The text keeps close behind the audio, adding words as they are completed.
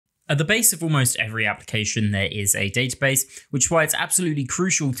At the base of almost every application, there is a database, which is why it's absolutely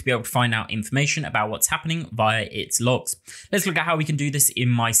crucial to be able to find out information about what's happening via its logs. Let's look at how we can do this in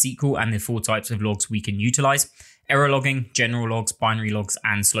MySQL and the 4 types of logs we can utilize: error logging, general logs, binary logs,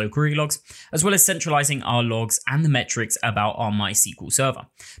 and slow query logs, as well as centralizing our logs and the metrics about our MySQL server.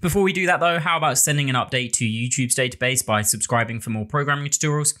 Before we do that though, how about sending an update to YouTube's database by subscribing for more programming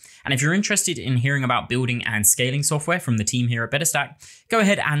tutorials? And if you're interested in hearing about building and scaling software from the team here at BetterStack, go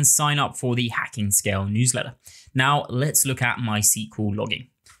ahead and sign up for the Hacking Scale newsletter. Now let's look at MySQL logging.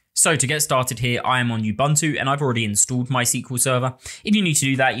 So to get started here, I am on Ubuntu and I've already installed MySQL server. If you need to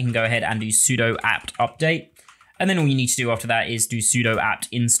do that, you can go ahead and do sudo apt update. And then all you need to do after that is do sudo apt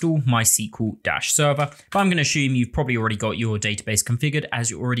install MySQL-server. But I'm going to assume you've probably already got your database configured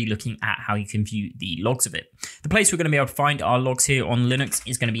as you're already looking at how you can view the logs of it. The place we're going to be able to find our logs here on Linux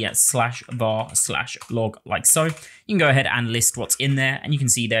is going to be at /var/log like so. You can go ahead and list what's in there and you can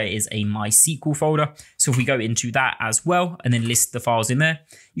see there is a MySQL folder. So if we go into that as well and then list the files in there,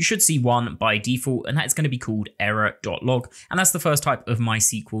 you should see one by default and that's going to be called error.log. And that's the first type of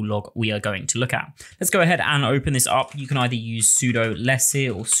MySQL log we are going to look at. Let's go ahead and open this up. You can either use sudo less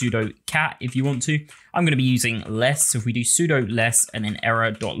here or sudo cat if you want to. I'm going to be using less. So if we do sudo less and then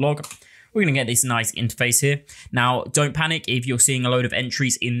error.log, we're going to get this nice interface here. Now, don't panic if you're seeing a load of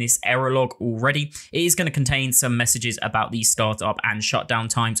entries in this error log already. It is going to contain some messages about the startup and shutdown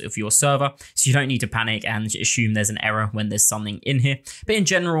times of your server. So you don't need to panic and assume there's an error when there's something in here. But in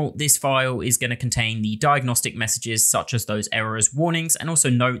general, this file is going to contain the diagnostic messages such as those errors, warnings, and also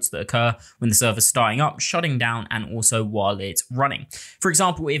notes that occur when the server's starting up, shutting down, and also while it's running. For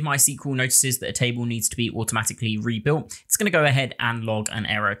example, if MySQL notices that a table needs to be automatically rebuilt, it's going to go ahead and log an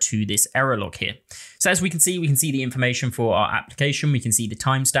error to this error log here. So as we can see the information for our application. We can see the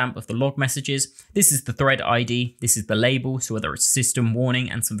timestamp of the log messages. This is the thread ID. This is the label. So whether it's system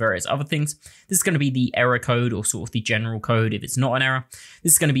warning and some various other things. This is going to be the error code or sort of the general code if it's not an error.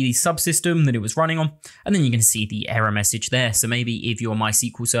 This is going to be the subsystem that it was running on. And then you can see the error message there. So maybe if your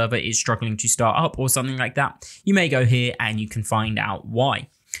MySQL server is struggling to start up or something like that, you may go here and you can find out why.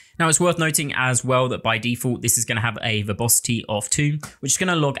 Now, it's worth noting as well that by default, this is going to have a verbosity of 2, which is going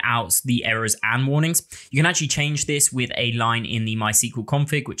to log out the errors and warnings. You can actually change this with a line in the MySQL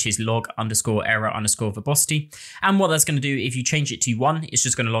config, which is log_error_verbosity. And what that's going to do, if you change it to 1, it's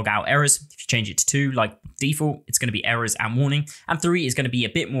just going to log out errors. If you change it to 2, like default, it's going to be errors and warning. And 3 is going to be a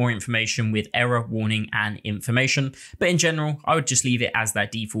bit more information with error, warning, and information. But in general, I would just leave it as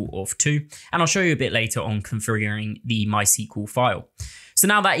that default of 2. And I'll show you a bit later on configuring the MySQL file. So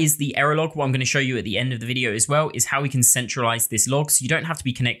now that is the error log. What I'm going to show you at the end of the video as well is how we can centralize this log so you don't have to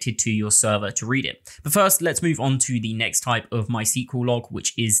be connected to your server to read it. But first, let's move on to the next type of MySQL log,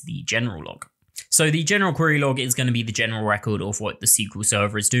 which is the general log. So the general query log is going to be the general record of what the SQL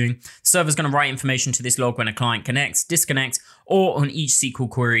server is doing. The server is going to write information to this log when a client connects, disconnects, or on each SQL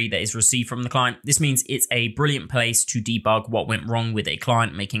query that is received from the client. This means it's a brilliant place to debug what went wrong with a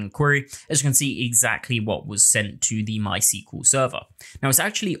client making a query, as you can see exactly what was sent to the MySQL server. Now it's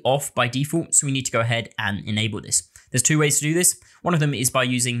actually off by default, so we need to go ahead and enable this. There's 2 ways to do this. One of them is by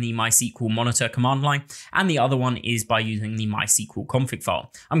using the MySQL monitor command line, and the other one is by using the MySQL config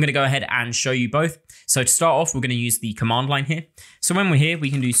file. I'm going to go ahead and show you both. So to start off, we're going to use the command line here. So when we're here,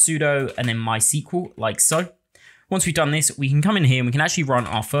 we can do sudo and then MySQL like so. Once we've done this, we can come in here and we can actually run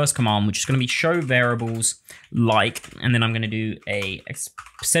our first command, which is going to be show variables like, and then I'm going to do a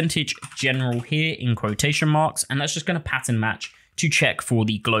 %general here in quotation marks, and that's just going to pattern match to check for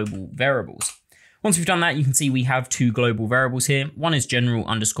the global variables. Once we've done that, you can see we have 2 global variables here. One is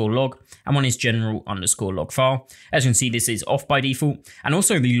general_log and one is general_log file. As you can see, this is off by default. And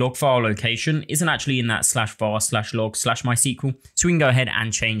also the log file location isn't actually in that /var/log/MySQL. So we can go ahead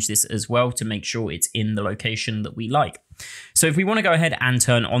and change this as well to make sure it's in the location that we like. So if we want to go ahead and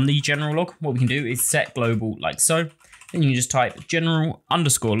turn on the general log, what we can do is set global like so. Then you can just type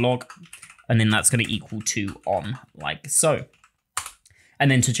general_log, and then that's going to equal to on like so. And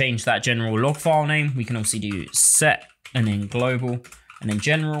then to change that general log file name, we can also do set and then global and then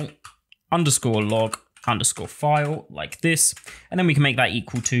general_log_file like this. And then we can make that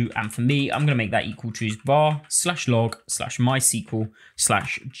equal to, and for me, I'm going to make that equal to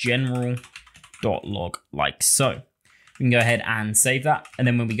var/log/MySQL/general.log like so. We can go ahead and save that. And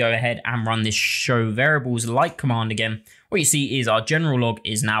then when we go ahead and run this show variables like command again, what you see is our general log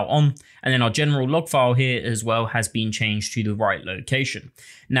is now on, and then our general log file here as well has been changed to the right location.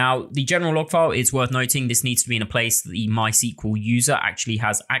 Now, the general log file, it's worth noting this needs to be in a place that the MySQL user actually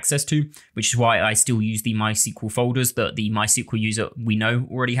has access to, which is why I still use the MySQL folders that the MySQL user we know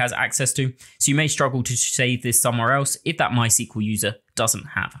already has access to. So you may struggle to save this somewhere else if that MySQL user doesn't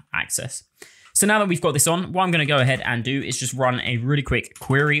have access. access. So now that we've got this on, what I'm going to go ahead and do is just run a really quick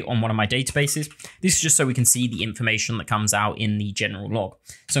query on one of my databases. This is just so we can see the information that comes out in the general log.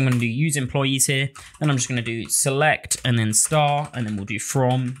 So I'm going to do use employees here. Then I'm just going to do select and then star, and then we'll do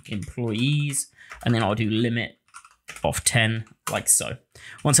from employees, and then I'll do limit of 10 like so.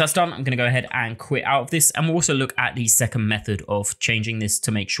 Once that's done, I'm going to go ahead and quit out of this, and we'll also look at the second method of changing this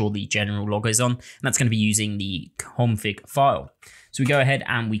to make sure the general log is on, and that's going to be using the config file. So we go ahead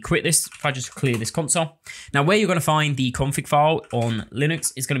and we quit this. If I just clear this console. Now where you're going to find the config file on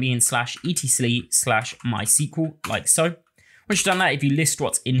Linux is going to be in /etc/MySQL like so. Once you've done that, if you list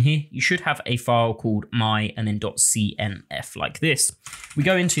what's in here, you should have a file called my and then .cnf like this. We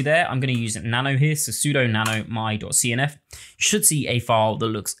go into there, I'm going to use nano here, so sudo nano my.cnf. You should see a file that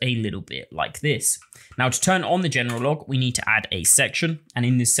looks a little bit like this. Now to turn on the general log, we need to add a section, and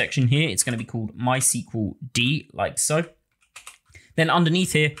in this section here, it's going to be called MySQL D like so. Then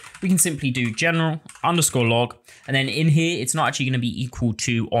underneath here, we can simply do general_log. And then in here, it's not actually going to be equal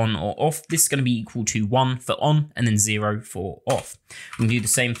to on or off. This is going to be equal to 1 for on and then 0 for off. We can do the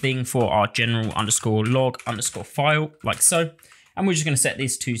same thing for our general_log_file like so. And we're just going to set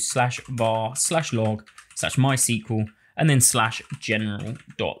this to /var/log/MySQL and then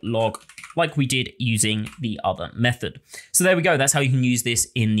 /general.log like we did using the other method. So there we go. That's how you can use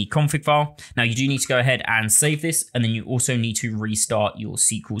this in the config file. Now you do need to go ahead and save this, and then you also need to restart your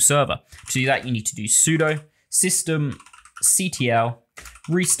SQL server. To do that, you need to do sudo systemctl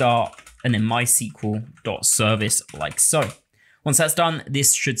restart and then mysql.service like so. Once that's done,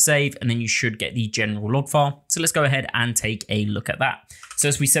 this should save, and then you should get the general log file. So let's go ahead and take a look at that. So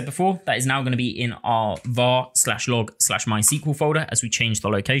as we said before, that is now going to be in our var/log/MySQL folder as we change the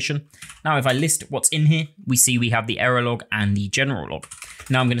location. Now, if I list what's in here, we see we have the error log and the general log.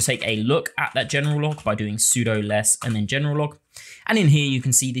 Now I'm going to take a look at that general log by doing sudo less and then general log. And in here, you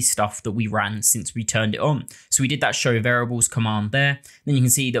can see the stuff that we ran since we turned it on. So we did that show variables command there. Then you can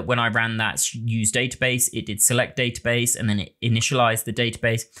see that when I ran that use database, it did select database and then it initialized the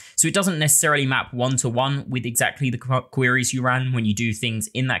database. So it doesn't necessarily map one-to-one with exactly the queries you ran when you do things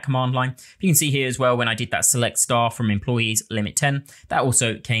in that command line. You can see here as well, when I did that select star from employees limit 10, that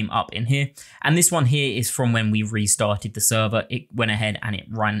also came up in here. And this one here is from when we restarted the server. It went ahead and it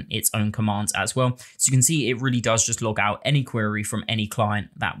ran its own commands as well. So you can see it really does just log out any query from any client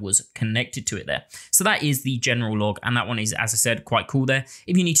that was connected to it there. So that is the general log, and that one is, as I said, quite cool there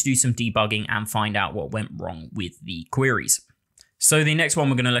if you need to do some debugging and find out what went wrong with the queries. So the next one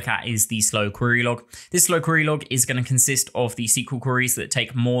we're going to look at is the slow query log. This slow query log is going to consist of the SQL queries that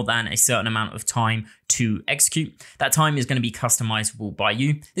take more than a certain amount of time to execute. That time is going to be customizable by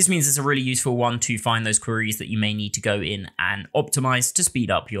you. This means it's a really useful one to find those queries that you may need to go in and optimize to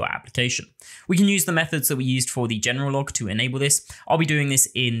speed up your application. We can use the methods that we used for the general log to enable this. I'll be doing this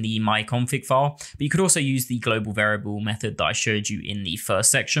in the myconfig file, but you could also use the global variable method that I showed you in the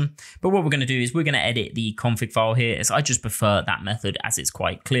first section. But what we're going to do is we're going to edit the config file here, as I just prefer that method as it's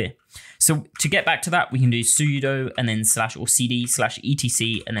quite clear. So to get back to that, we can do sudo and then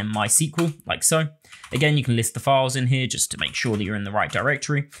 /cd/etc and then MySQL like so. Again, you can list the files in here just to make sure that you're in the right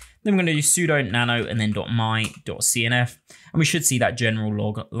directory. Then we're going to do sudo nano and then .my.cnf, and we should see that general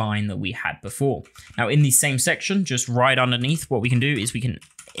log line that we had before. Now in the same section, just right underneath, what we can do is we can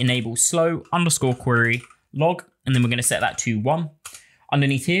enable slow_query log, and then we're going to set that to 1.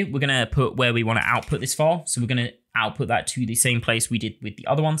 Underneath here, we're going to put where we want to output this file. So we're going to output that to the same place we did with the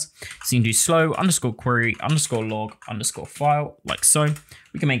other ones. So you can do slow_query_log_file like so.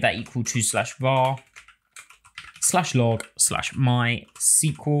 We can make that equal to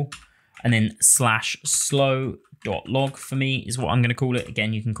 /var/log/MySQL and then /slow.log for me is what I'm going to call it.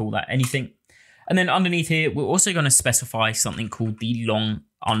 Again, you can call that anything. And then underneath here, we're also going to specify something called the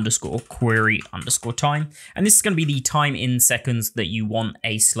long_query_time. And this is going to be the time in seconds that you want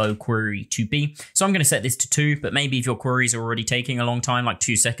a slow query to be. So I'm going to set this to 2, but maybe if your queries are already taking a long time, like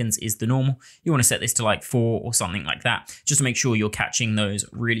 2 seconds is the normal, you want to set this to like 4 or something like that, just to make sure you're catching those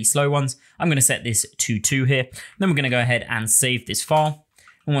really slow ones. I'm going to set this to 2 here. Then we're going to go ahead and save this file.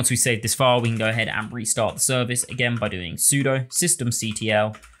 And once we save this file, we can go ahead and restart the service again by doing sudo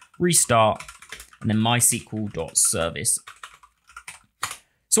systemctl restart and then mysql.service.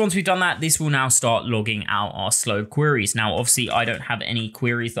 So once we've done that, this will now start logging out our slow queries. Now, obviously, I don't have any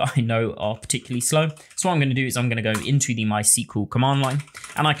queries that I know are particularly slow. So what I'm going to do is I'm going to go into the MySQL command line,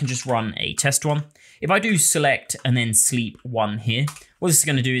 and I can just run a test one. If I do select and then sleep 1 here, What this is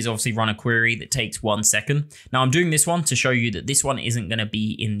going to do is obviously run a query that takes 1 second. Now I'm doing this one to show you that this one isn't going to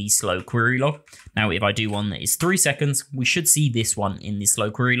be in the slow query log. Now if I do one that is 3 seconds, we should see this one in the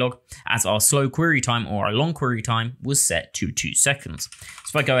slow query log, as our slow query time or our long query time was set to 2 seconds. So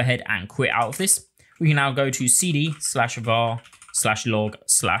if I go ahead and quit out of this, we can now go to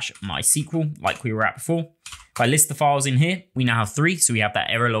cd/var/log/MySQL like we were at before. If I list the files in here, we now have 3. So we have that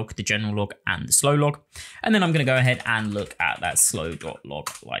error log, the general log, and the slow log. And then I'm going to go ahead and look at that slow.log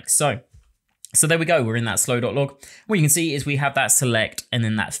like so. So there we go, we're in that slow.log. What you can see is we have that select and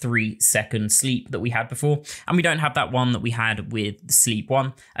then that 3-second sleep that we had before. And we don't have that one that we had with the sleep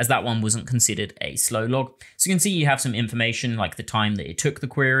one, as that one wasn't considered a slow log. So you can see you have some information like the time that it took the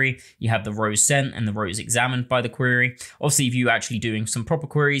query. You have the rows sent and the rows examined by the query. Obviously, if you're actually doing some proper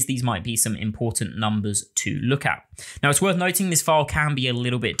queries, these might be some important numbers to look at. Now, it's worth noting this file can be a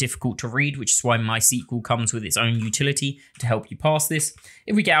little bit difficult to read, which is why MySQL comes with its own utility to help you pass this.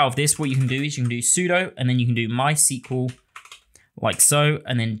 If we get out of this, what you can do is you can do sudo and then you can do MySQL like so,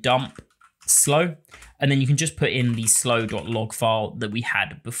 and then dump slow, and then you can just put in the slow.log file that we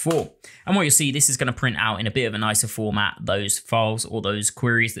had before. And what you'll see, this is going to print out in a bit of a nicer format those files or those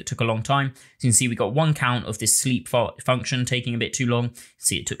queries that took a long time. So you can see we got 1 count of this sleep function taking a bit too long. You can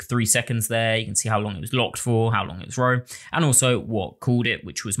see it took 3 seconds there. You can see how long it was locked for, how long it was row, and also what called it,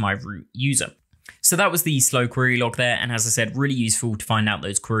 which was my root user. So that was the slow query log there, and as I said, really useful to find out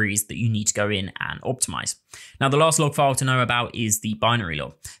those queries that you need to go in and optimize. Now the last log file to know about is the binary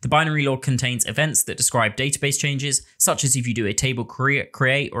log. The binary log contains events that describe database changes, such as if you do a table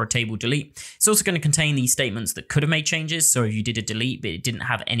create or a table delete. It's also going to contain these statements that could have made changes, so if you did a delete but it didn't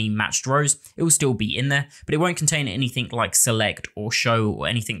have any matched rows, it will still be in there, but it won't contain anything like select or show or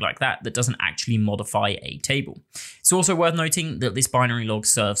anything like that that doesn't actually modify a table. It's also worth noting that this binary log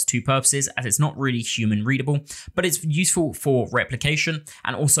serves 2 purposes, as it's not really human readable, but it's useful for replication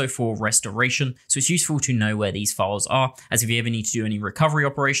and also for restoration. So it's useful to know where these files are, as if you ever need to do any recovery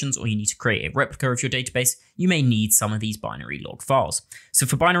operations or you need to create a replica of your database, you may need some of these binary log files. So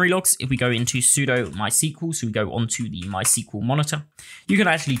for binary logs, if we go into sudo MySQL, so we go onto the MySQL monitor, you can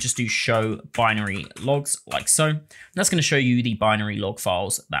actually just do show binary logs like so. And that's going to show you the binary log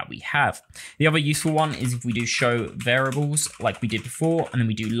files that we have. The other useful one is if we do show variables like we did before, and then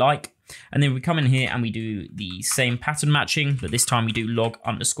we do like, and then we come in here and we do the same pattern matching, but this time we do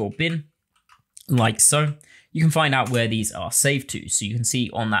log_bin like so. You can find out where these are saved to. So you can see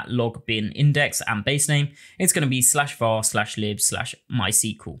on that log bin index and base name, it's going to be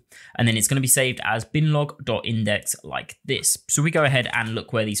 /var/lib/MySQL. And then it's going to be saved as binlog.index like this. So we go ahead and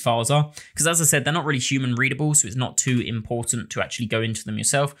look where these files are, because as I said, they're not really human readable, so it's not too important to actually go into them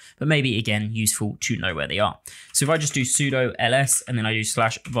yourself, but maybe again, useful to know where they are. So if I just do sudo ls and then I do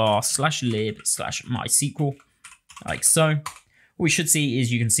 /var/lib/MySQL like so, what we should see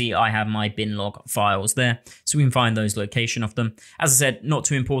is you can see I have my bin log files there, so we can find those location of them. As I said, not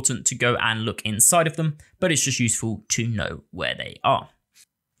too important to go and look inside of them, but it's just useful to know where they are.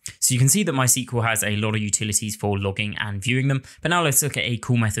 So you can see that MySQL has a lot of utilities for logging and viewing them, but now let's look at a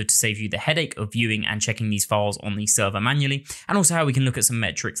cool method to save you the headache of viewing and checking these files on the server manually, and also how we can look at some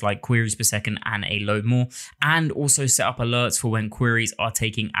metrics like queries per second and a load more, and also set up alerts for when queries are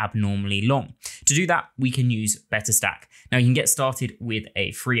taking abnormally long. To do that, we can use BetterStack. Now you can get started with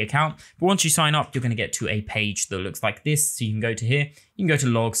a free account, but once you sign up, you're going to get to a page that looks like this. So you can go to here, you can go to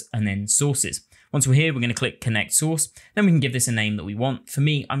logs and then sources. Once we're here, we're going to click connect source. Then we can give this a name that we want. For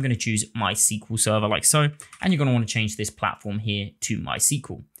me, I'm going to choose MySQL server like so, and you're going to want to change this platform here to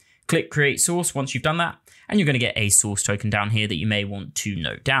MySQL. Click create source once you've done that, and you're going to get a source token down here that you may want to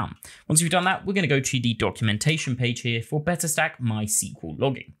note down. Once you've done that, we're going to go to the documentation page here for BetterStack MySQL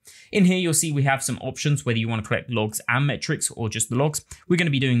logging. In here, you'll see we have some options, whether you want to collect logs and metrics or just the logs. We're going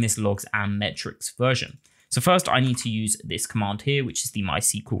to be doing this logs and metrics version. So first I need to use this command here, which is the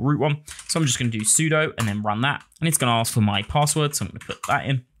MySQL root one. So I'm just going to do sudo and then run that. And it's going to ask for my password. So I'm going to put that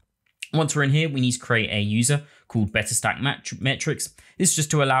in. Once we're in here, we need to create a user called BetterStack metrics. This is just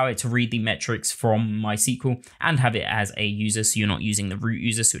to allow it to read the metrics from MySQL and have it as a user, so you're not using the root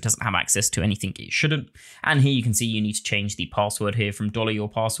user, so it doesn't have access to anything it shouldn't. And here you can see you need to change the password here from $your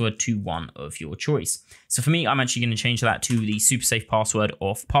password to one of your choice. So for me, I'm actually going to change that to the super safe password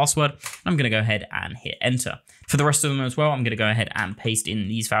of password. I'm going to go ahead and hit enter. For the rest of them as well, I'm going to go ahead and paste in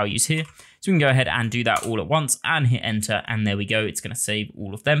these values here. So we can go ahead and do that all at once and hit enter, and there we go. It's going to save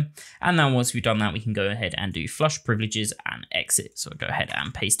all of them. And now once we've done that, we can go ahead and do flush privileges and exit. So I'll go ahead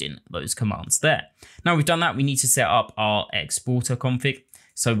and paste in those commands there. Now we've done that, we need to set up our exporter config.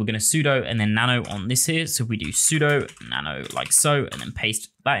 So we're going to sudo and then nano on this here. So we do sudo nano like so, and then paste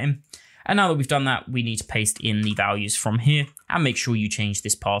that in. And now that we've done that, we need to paste in the values from here and make sure you change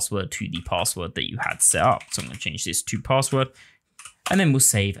this password to the password that you had set up. So I'm going to change this to password, and then we'll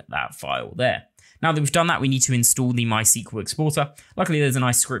save that file there. Now that we've done that, we need to install the MySQL exporter. Luckily, there's a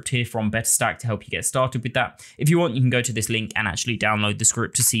nice script here from BetterStack to help you get started with that. If you want, you can go to this link and actually download the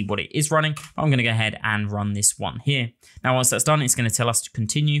script to see what it is running. I'm going to go ahead and run this one here. Now, once that's done, it's going to tell us to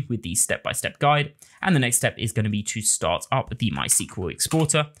continue with the step-by-step guide. And the next step is going to be to start up the MySQL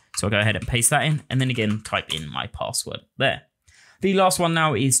exporter. So I'll go ahead and paste that in, and then again, type in my password there. The last one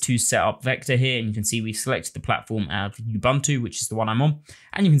now is to set up Vector here, and you can see we've selected the platform of 𝗵𝗵𝗽𝗀, which is the one I'm on.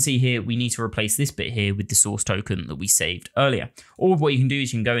 And you can see here, we need to replace this bit here with the source token that we saved earlier. Or what you can do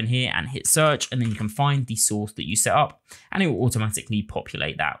is you can go in here and hit search, and then you can find the source that you set up, and it will automatically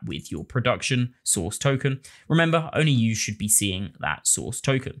populate that with your production source token. Remember, only you should be seeing that source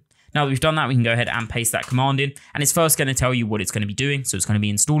token. Now that we've done that, we can go ahead and paste that command in, and it's first going to tell you what it's going to be doing. So it's going to be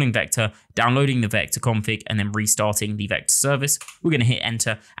installing Vector, downloading the Vector config, and then restarting the Vector service. We're going to hit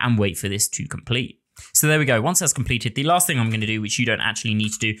enter and wait for this to complete. So there we go. Once that's completed, the last thing I'm going to do, which you don't actually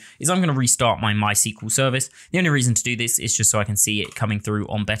need to do, is I'm going to restart my MySQL service. The only reason to do this is just so I can see it coming through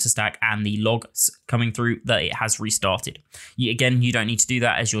on BetterStack and the logs coming through that it has restarted. Again, you don't need to do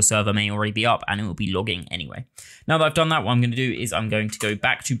that as your server may already be up and it will be logging anyway. Now that I've done that, what I'm going to do is I'm going to go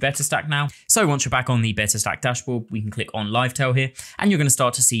back to BetterStack now. So once you're back on the BetterStack dashboard, we can click on Livetail here, and you're going to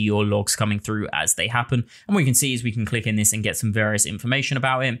start to see your logs coming through as they happen. And what you can see is we can click in this and get some various information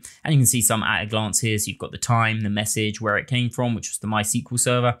about it. And you can see some at a glance here. So you've got the time, the message, where it came from, which was the MySQL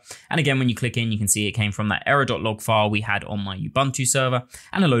server. And again, when you click in, you can see it came from that error.log file we had on my 𝗵𝗵𝗽𝗀 server,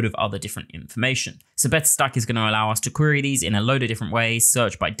 and a load of other different information. So BetterStack is going to allow us to query these in a load of different ways,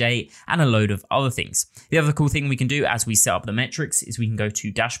 search by date, and a load of other things. The other cool thing we can do as we set up the metrics is we can go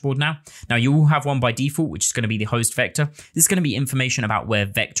to dashboard now. Now you will have one by default, which is going to be the host vector. This is going to be information about where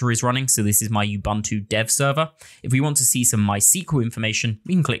Vector is running. So this is my 𝗵𝗵𝗽𝗀 dev server. If we want to see some MySQL information,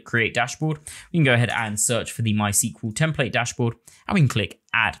 we can click create dashboard. We can go ahead and search for the MySQL template dashboard, and we can click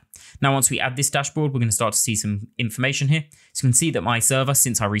add. Now, once we add this dashboard, we're going to start to see some information here. So you can see that my server,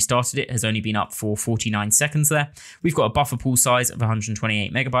 since I restarted it, has only been up for 49 seconds there. We've got a buffer pool size of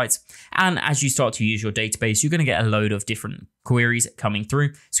 128 megabytes. And as you start to use your database, you're going to get a load of different queries coming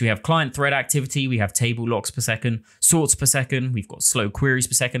through. So we have client thread activity, we have table locks per second, sorts per second, we've got slow queries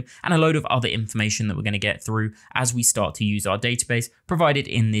per second, and a load of other information that we're going to get through as we start to use our database, provided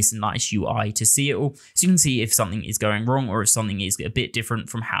in this nice UI to see it all. So you can see if something is going wrong or if something is a bit different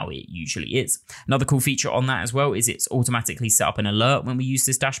from how it usually is. Another cool feature on that as well is it's automatically set up an alert when we use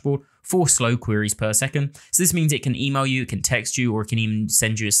this dashboard for slow queries per second. So this means it can email you, it can text you, or it can even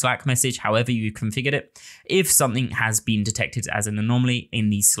send you a Slack message, however you configured it, if something has been detected as an anomaly in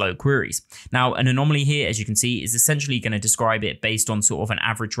these slow queries. Now, an anomaly here, as you can see, is essentially going to describe it based on sort of an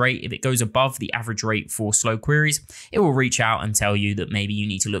average rate. If it goes above the average rate for slow queries, it will reach out and tell you that maybe you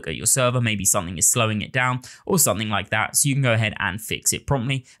need to look at your server, maybe something is slowing it down or something like that. So you can go ahead and fix it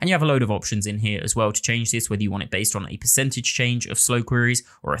promptly. And you have a load of options in here as well to change this, whether you want it based on a percentage change of slow queries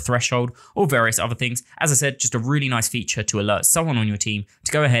or a threshold or various other things. As I said, just a really nice feature to alert someone on your team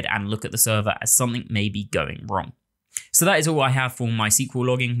to go ahead and look at the server as something may be going wrong. So that is all I have for MySQL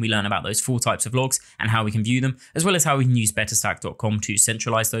logging. We learn about those 4 types of logs and how we can view them, as well as how we can use BetterStack.com to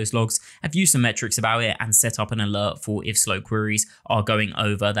centralize those logs and view some metrics about it and set up an alert for if slow queries are going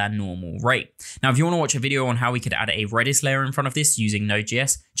over their normal rate. Now, if you want to watch a video on how we could add a Redis layer in front of this using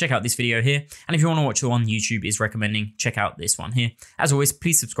Node.js, check out this video here. And if you want to watch the one YouTube is recommending, check out this one here. As always,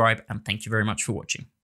 please subscribe and thank you very much for watching.